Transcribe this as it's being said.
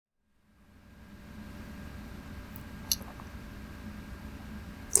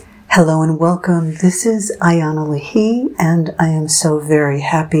Hello and welcome. This is Ayana Lahi, and I am so very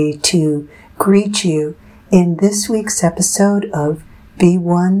happy to greet you in this week's episode of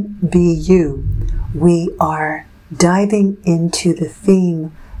Be1, Be You. We are diving into the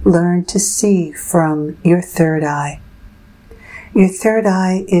theme, Learn to See from Your Third Eye. Your third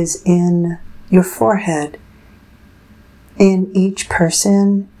eye is in your forehead. In each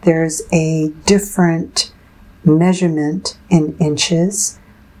person, there's a different measurement in inches.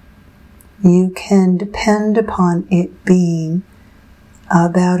 You can depend upon it being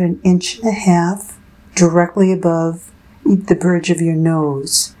about 1.5 inches directly above the bridge of your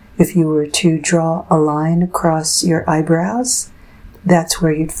nose. If you were to draw a line across your eyebrows, that's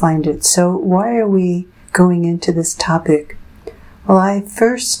where you'd find it. So why are we going into this topic? Well, I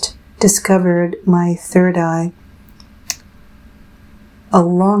first discovered my third eye a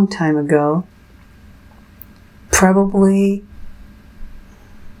long time ago, probably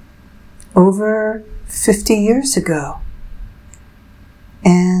over 50 years ago.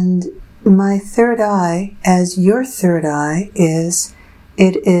 And my third eye, as your third eye,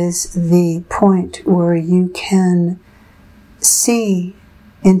 it is the point where you can see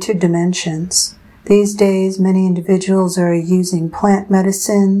into dimensions. These days, many individuals are using plant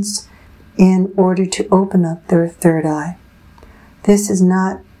medicines in order to open up their third eye. This is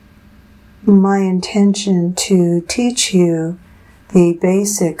not my intention to teach you the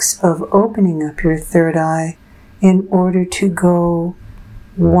basics of opening up your third eye in order to go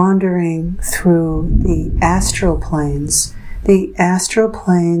wandering through the astral planes. The astral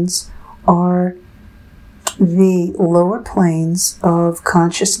planes are the lower planes of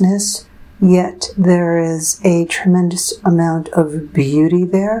consciousness, yet there is a tremendous amount of beauty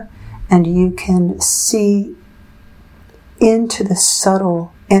there, and you can see into the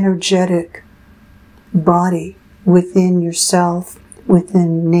subtle, energetic body within yourself,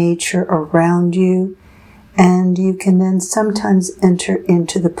 within nature around you, and you can then sometimes enter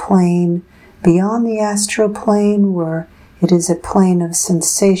into the plane beyond the astral plane, where it is a plane of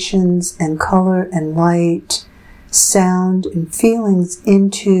sensations and color and light, sound and feelings,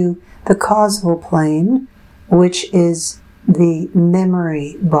 into the causal plane, which is the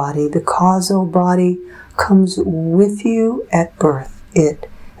memory body. The causal body comes with you at birth. It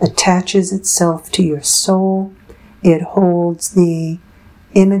attaches itself to your soul. It holds the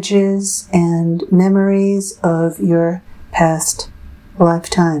images and memories of your past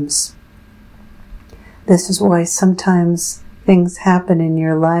lifetimes. This is why sometimes things happen in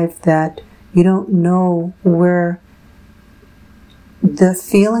your life that you don't know where the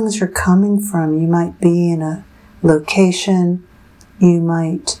feelings are coming from. You might be in a location, you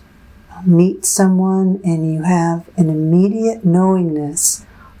might meet someone, and you have an immediate knowingness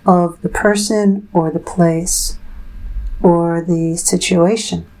of the person or the place or the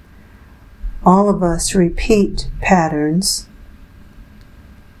situation. All of us repeat patterns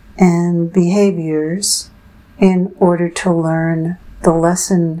and behaviors in order to learn the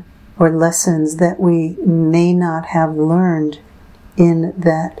lesson or lessons that we may not have learned in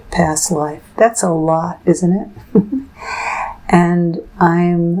that past life. That's a lot, isn't it? And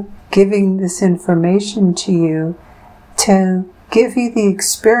I'm giving this information to you to give you the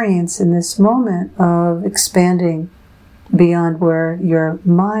experience in this moment of expanding beyond where your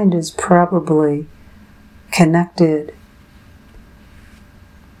mind is probably connected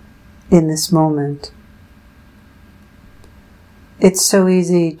in this moment. It's so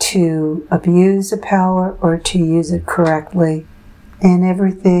easy to abuse a power or to use it correctly. And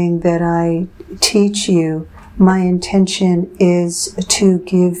everything that I teach you, my intention is to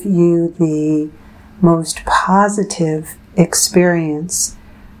give you the most positive experience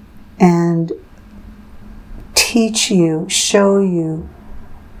and teach you, show you,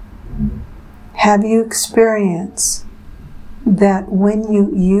 have you experience that when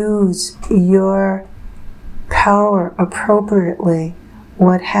you use your power appropriately,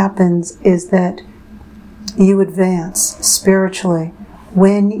 what happens is that you advance spiritually.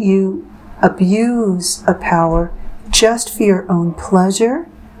 When you abuse a power just for your own pleasure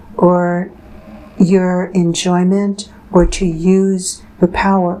or your enjoyment, or to use the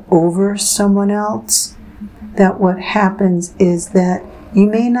power over someone else, that what happens is that you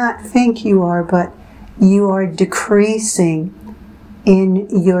may not think you are, but you are decreasing in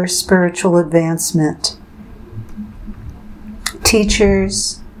your spiritual advancement.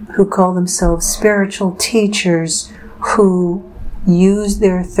 Teachers who call themselves spiritual teachers, who use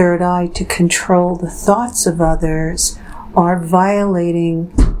their third eye to control the thoughts of others, are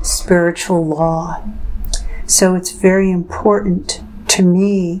violating spiritual law. So it's very important to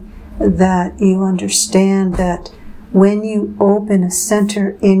me that you understand that when you open a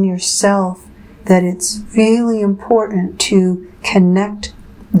center in yourself, that it's really important to connect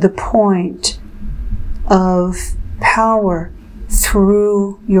the point of power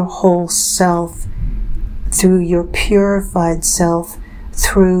through your whole self, through your purified self,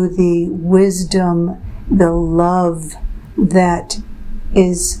 through the wisdom, the love that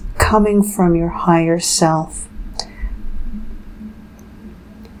is coming from your higher self.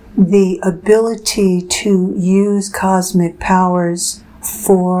 The ability to use cosmic powers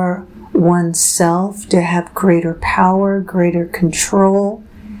for oneself, to have greater power, greater control,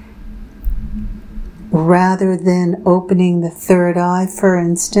 rather than opening the third eye, for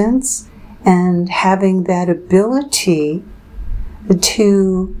instance, and having that ability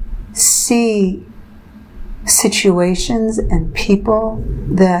to see situations and people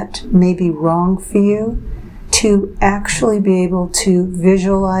that may be wrong for you, to actually be able to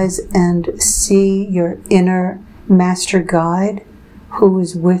visualize and see your inner master guide who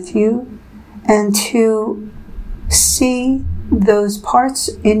is with you, and to see those parts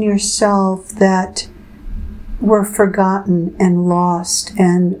in yourself that were forgotten and lost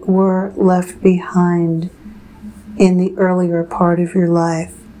and were left behind in the earlier part of your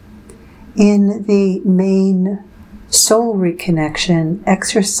life. In the main soul reconnection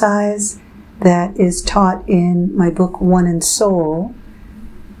exercise that is taught in my book, One in Soul,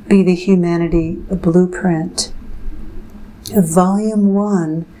 Be the Humanity Blueprint, Volume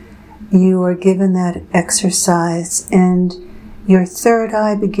 1, you are given that exercise, and your third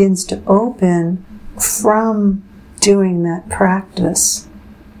eye begins to open from doing that practice.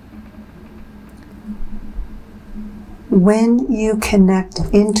 When you connect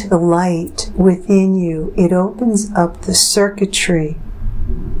into the light within you, it opens up the circuitry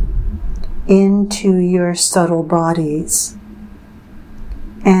into your subtle bodies.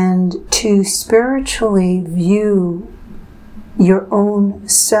 And to spiritually view your own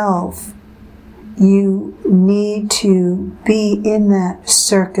self, you need to be in that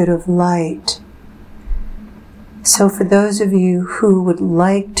circuit of light. So for those of you who would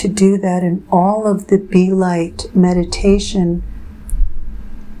like to do that in all of the Be Light meditation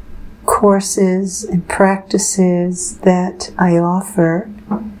courses and practices that I offer,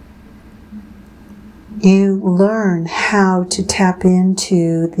 you learn how to tap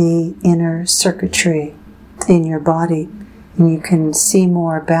into the inner circuitry in your body. And you can see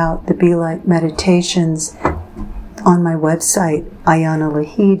more about the Be Light meditations on my website,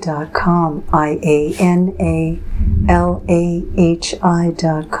 IanaLahey.com,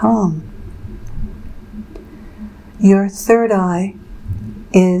 IANALAHI.com. Your third eye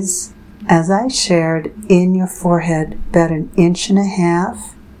is, as I shared, in your forehead, about 1.5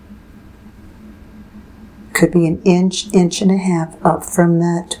 inches. Could be 1 inch, 1.5 inches up from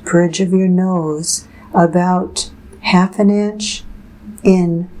that bridge of your nose, about 1/2 inch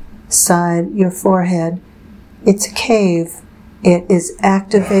inside your forehead. It's a cave. It is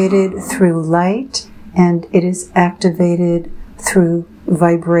activated through light, and it is activated through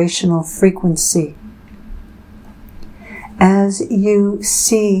vibrational frequency. As you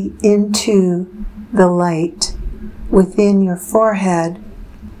see into the light within your forehead,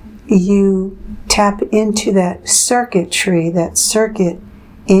 you tap into that circuitry, that circuit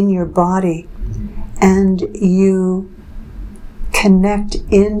in your body, and you connect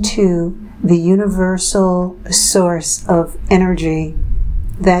into the universal source of energy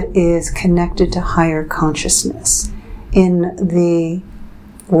that is connected to higher consciousness. In the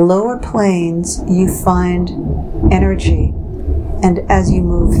lower planes, you find energy, and as you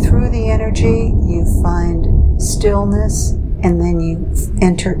move through the energy, you find stillness, and then you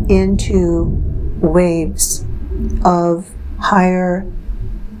enter into waves of higher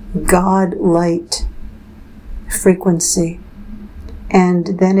God light frequency,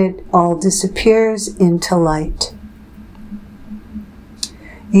 and then it all disappears into light.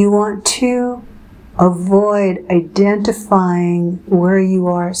 You want to avoid identifying where you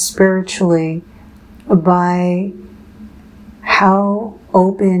are spiritually by how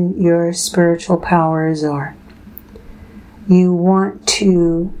open your spiritual powers are. You want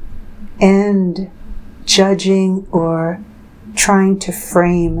to end judging or trying to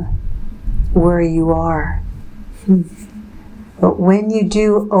frame where you are. But when you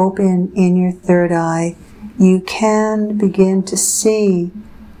do open in your third eye, you can begin to see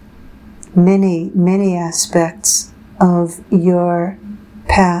many, many aspects of your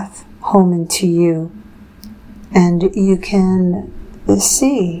path home into you. And you can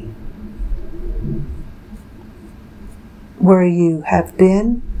see where you have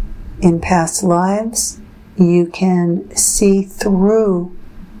been in past lives. You can see through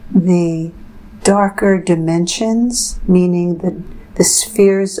the darker dimensions, meaning the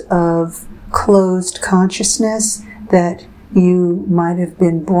spheres of closed consciousness that you might have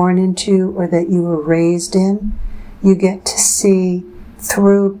been born into or that you were raised in. You get to see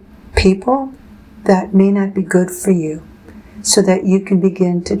through people that may not be good for you, so that you can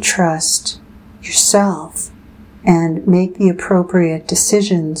begin to trust yourself and make the appropriate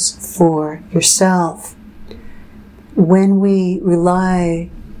decisions for yourself. When we rely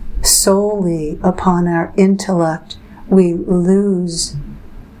solely upon our intellect, we lose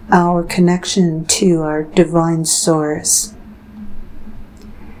our connection to our divine source.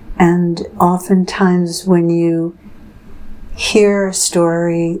 And oftentimes when you hear a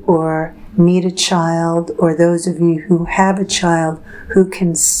story or meet a child, or those of you who have a child who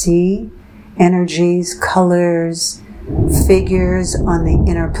can see energies, colors, figures on the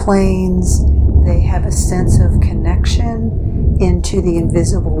inner planes, they have a sense of connection into the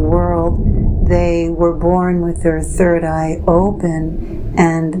invisible world. They were born with their third eye open,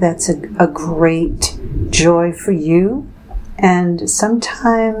 and that's a great joy for you, and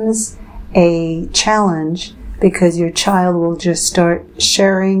sometimes a challenge, because your child will just start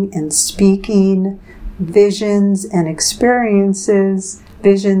sharing and speaking visions and experiences.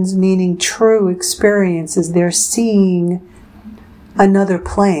 Visions meaning true experiences. They're seeing another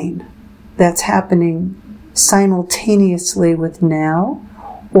plane that's happening simultaneously with now,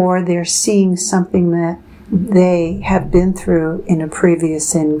 or they're seeing something that they have been through in a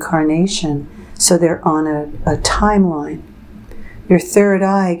previous incarnation. So they're on a timeline. Your third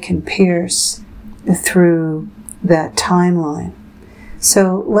eye can pierce through that timeline.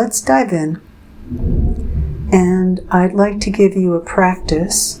 So let's dive in, and I'd like to give you a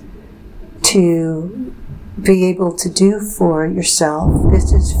practice to be able to do for yourself.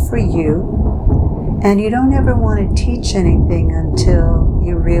 This is for you, and you don't ever want to teach anything until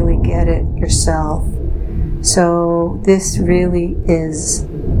you really get it yourself. So this really is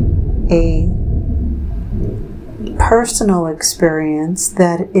a personal experience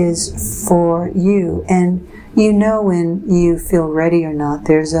that is for you, and you know when you feel ready or not.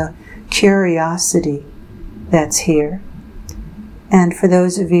 There's a curiosity that's here. And for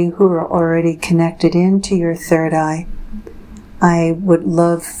those of you who are already connected into your third eye, I would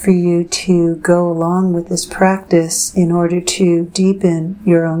love for you to go along with this practice in order to deepen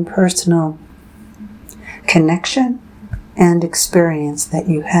your own personal connection and experience that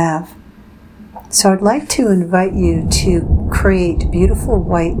you have. So I'd like to invite you to create beautiful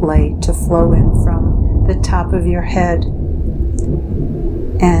white light to flow in from the top of your head.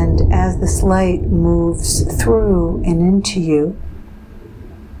 And as this light moves through and into you,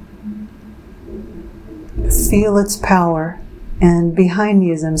 feel its power. And behind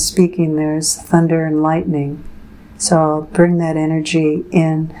me as I'm speaking, there's thunder and lightning. So I'll bring that energy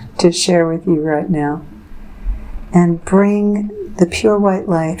in to share with you right now. And bring the pure white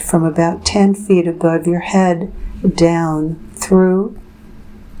light from about 10 feet above your head down through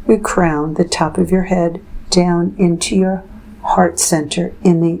your crown, the top of your head, down into your heart center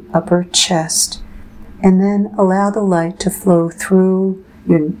in the upper chest. And then allow the light to flow through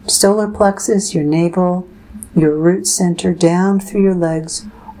your solar plexus, your navel, your root center, down through your legs,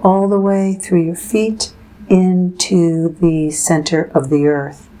 all the way through your feet into the center of the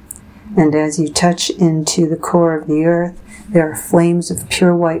earth. And as you touch into the core of the earth, there are flames of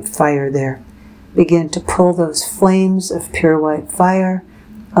pure white fire there. Begin to pull those flames of pure white fire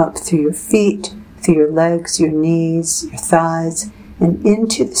up through your feet, through your legs, your knees, your thighs, and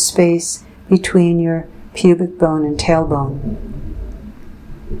into the space between your pubic bone and tailbone.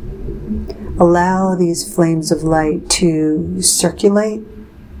 Allow these flames of light to circulate,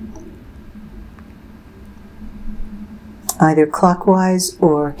 either clockwise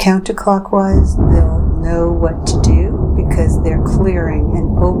or counterclockwise. They'll know what to do because they're clearing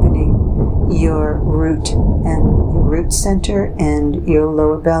and opening your root center and your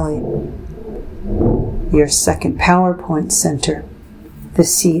lower belly, your second power point center, the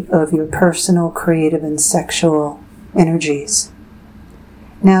seat of your personal, creative, and sexual energies.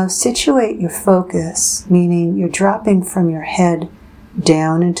 Now situate your focus, meaning you're dropping from your head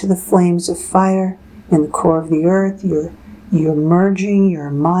down into the flames of fire in the core of the earth. You're merging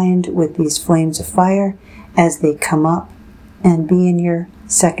your mind with these flames of fire as they come up and be in your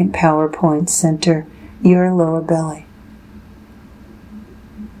second power point center, your lower belly.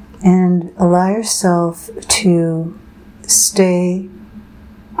 And allow yourself to stay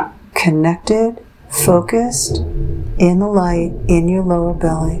connected, focused in the light in your lower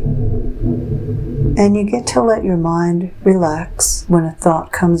belly. And you get to let your mind relax when a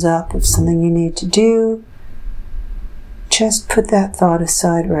thought comes up of something you need to do. just put that thought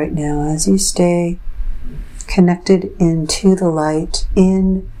aside right now as you stay connected into the light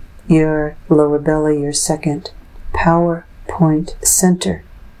in your lower belly, your second power point center.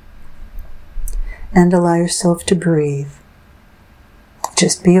 And allow yourself to breathe.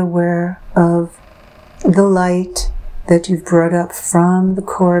 Just be aware of the light that you've brought up from the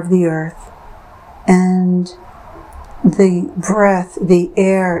core of the earth, and the breath, the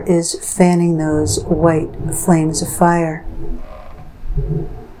air is fanning those white flames of fire.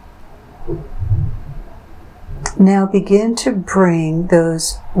 Now begin to bring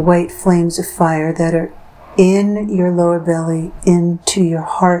those white flames of fire that are in your lower belly into your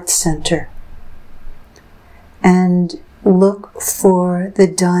heart center. And look for the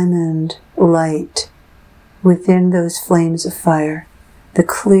diamond light within those flames of fire, the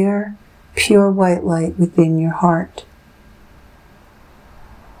clear, pure white light within your heart.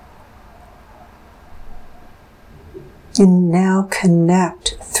 And now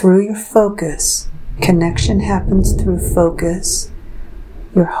connect through your focus. Connection happens through focus,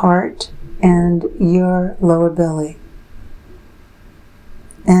 your heart and your lower belly.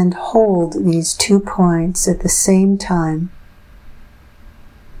 And hold these 2 points at the same time,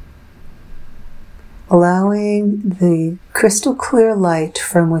 allowing the crystal clear light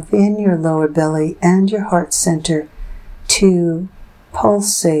from within your lower belly and your heart center to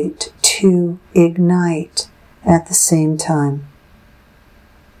pulsate, to ignite at the same time.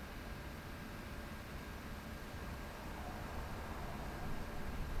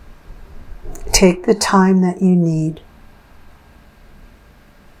 Take the time that you need.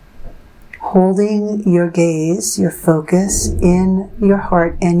 Holding your gaze, your focus in your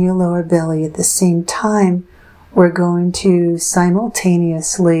heart and your lower belly at the same time, we're going to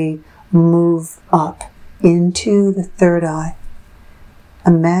simultaneously move up into the third eye.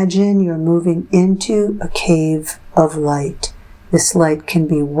 Imagine you're moving into a cave of light. This light can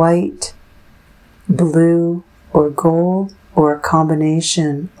be white, blue, or gold, or a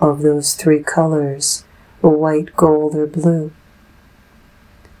combination of those 3 colors, white, gold, or blue.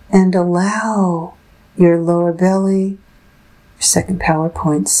 And allow your lower belly, your second power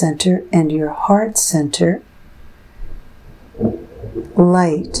point center, and your heart center,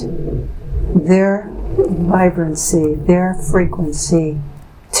 light, their vibrancy, their frequency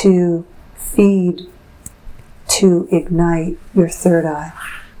to feed, to ignite your third eye.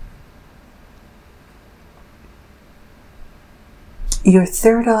 Your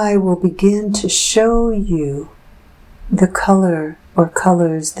third eye will begin to show you the color or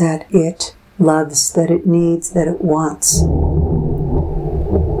colors that it loves, that it needs, that it wants.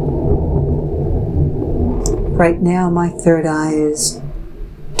 Right now, my third eye is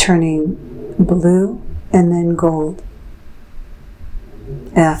turning blue and then gold.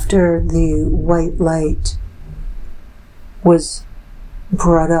 After the white light was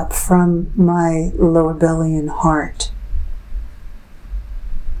brought up from my lower belly and heart.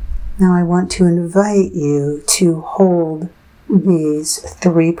 Now I want to invite you to hold these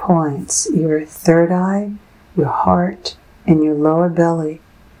 3 points, your third eye, your heart, and your lower belly,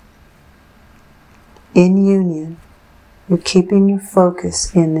 in union. You're keeping your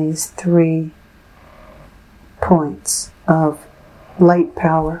focus in these 3 points of light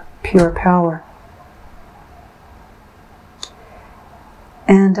power, pure power.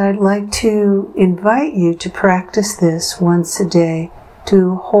 And I'd like to invite you to practice this once a day,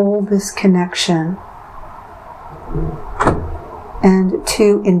 to hold this connection and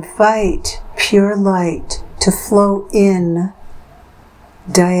to invite pure light to flow in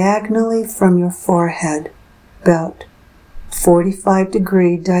diagonally from your forehead, about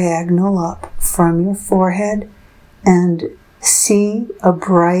 45-degree diagonal up from your forehead, and see a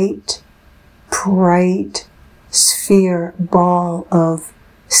bright sphere, ball of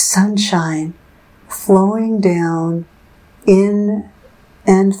sunshine flowing down in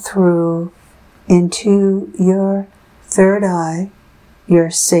and through into your third eye,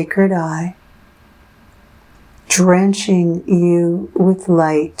 your sacred eye, drenching you with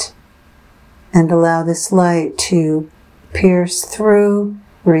light, and allow this light to pierce through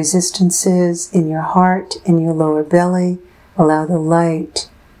resistances in your heart and your lower belly. Allow the light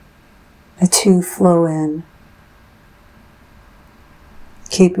to flow in.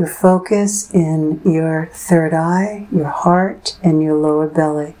 Keep your focus in your third eye, your heart, and your lower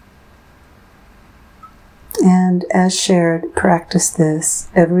belly. And as shared, practice this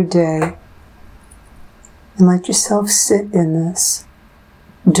every day and let yourself sit in this.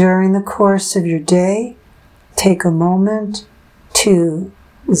 During the course of your day, take a moment to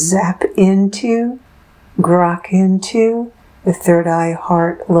zap into, grok into the third eye,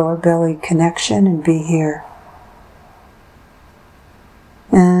 heart, lower belly connection and be here.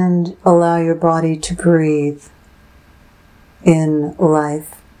 And allow your body to breathe in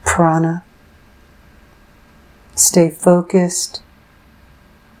life, prana. Stay focused,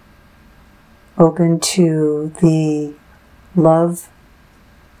 open to the love,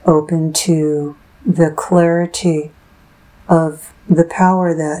 open to the clarity of the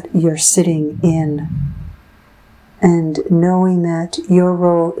power that you're sitting in, and knowing that your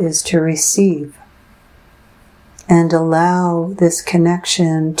role is to receive and allow this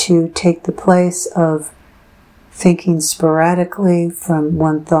connection to take the place of thinking sporadically from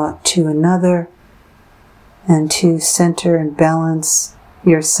one thought to another, and to center and balance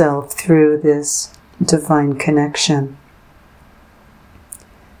yourself through this divine connection.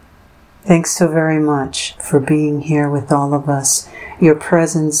 Thanks so very much for being here with all of us. Your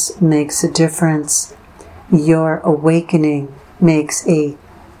presence makes a difference. Your awakening makes a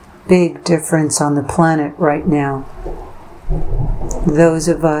big difference on the planet right now. Those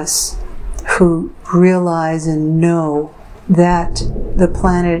of us who realize and know that the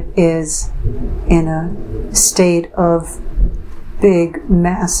planet is in a state of big,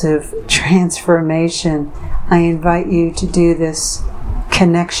 massive transformation, I invite you to do this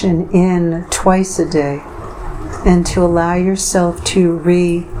connection in twice a day and to allow yourself to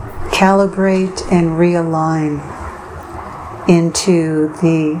recalibrate and realign into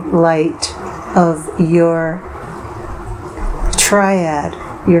the light of your triad,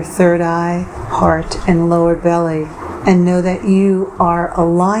 your third eye, heart, and lower belly, and know that you are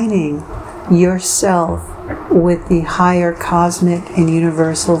aligning yourself with the higher cosmic and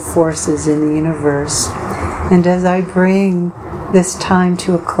universal forces in the universe. And as I bring this time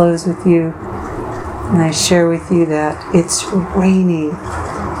to a close with you, and I share with you that it's raining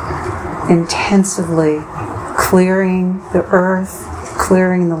intensively, clearing the earth,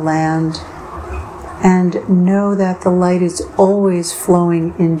 clearing the land, and know that the light is always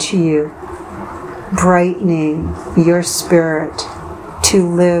flowing into you, brightening your spirit to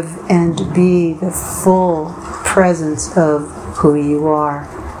live and be the full presence of who you are.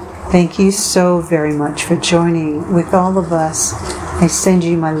 Thank you so very much for joining with all of us. I send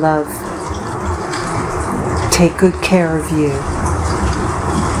you my love. Take good care of you.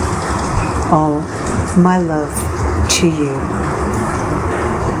 All my love to you.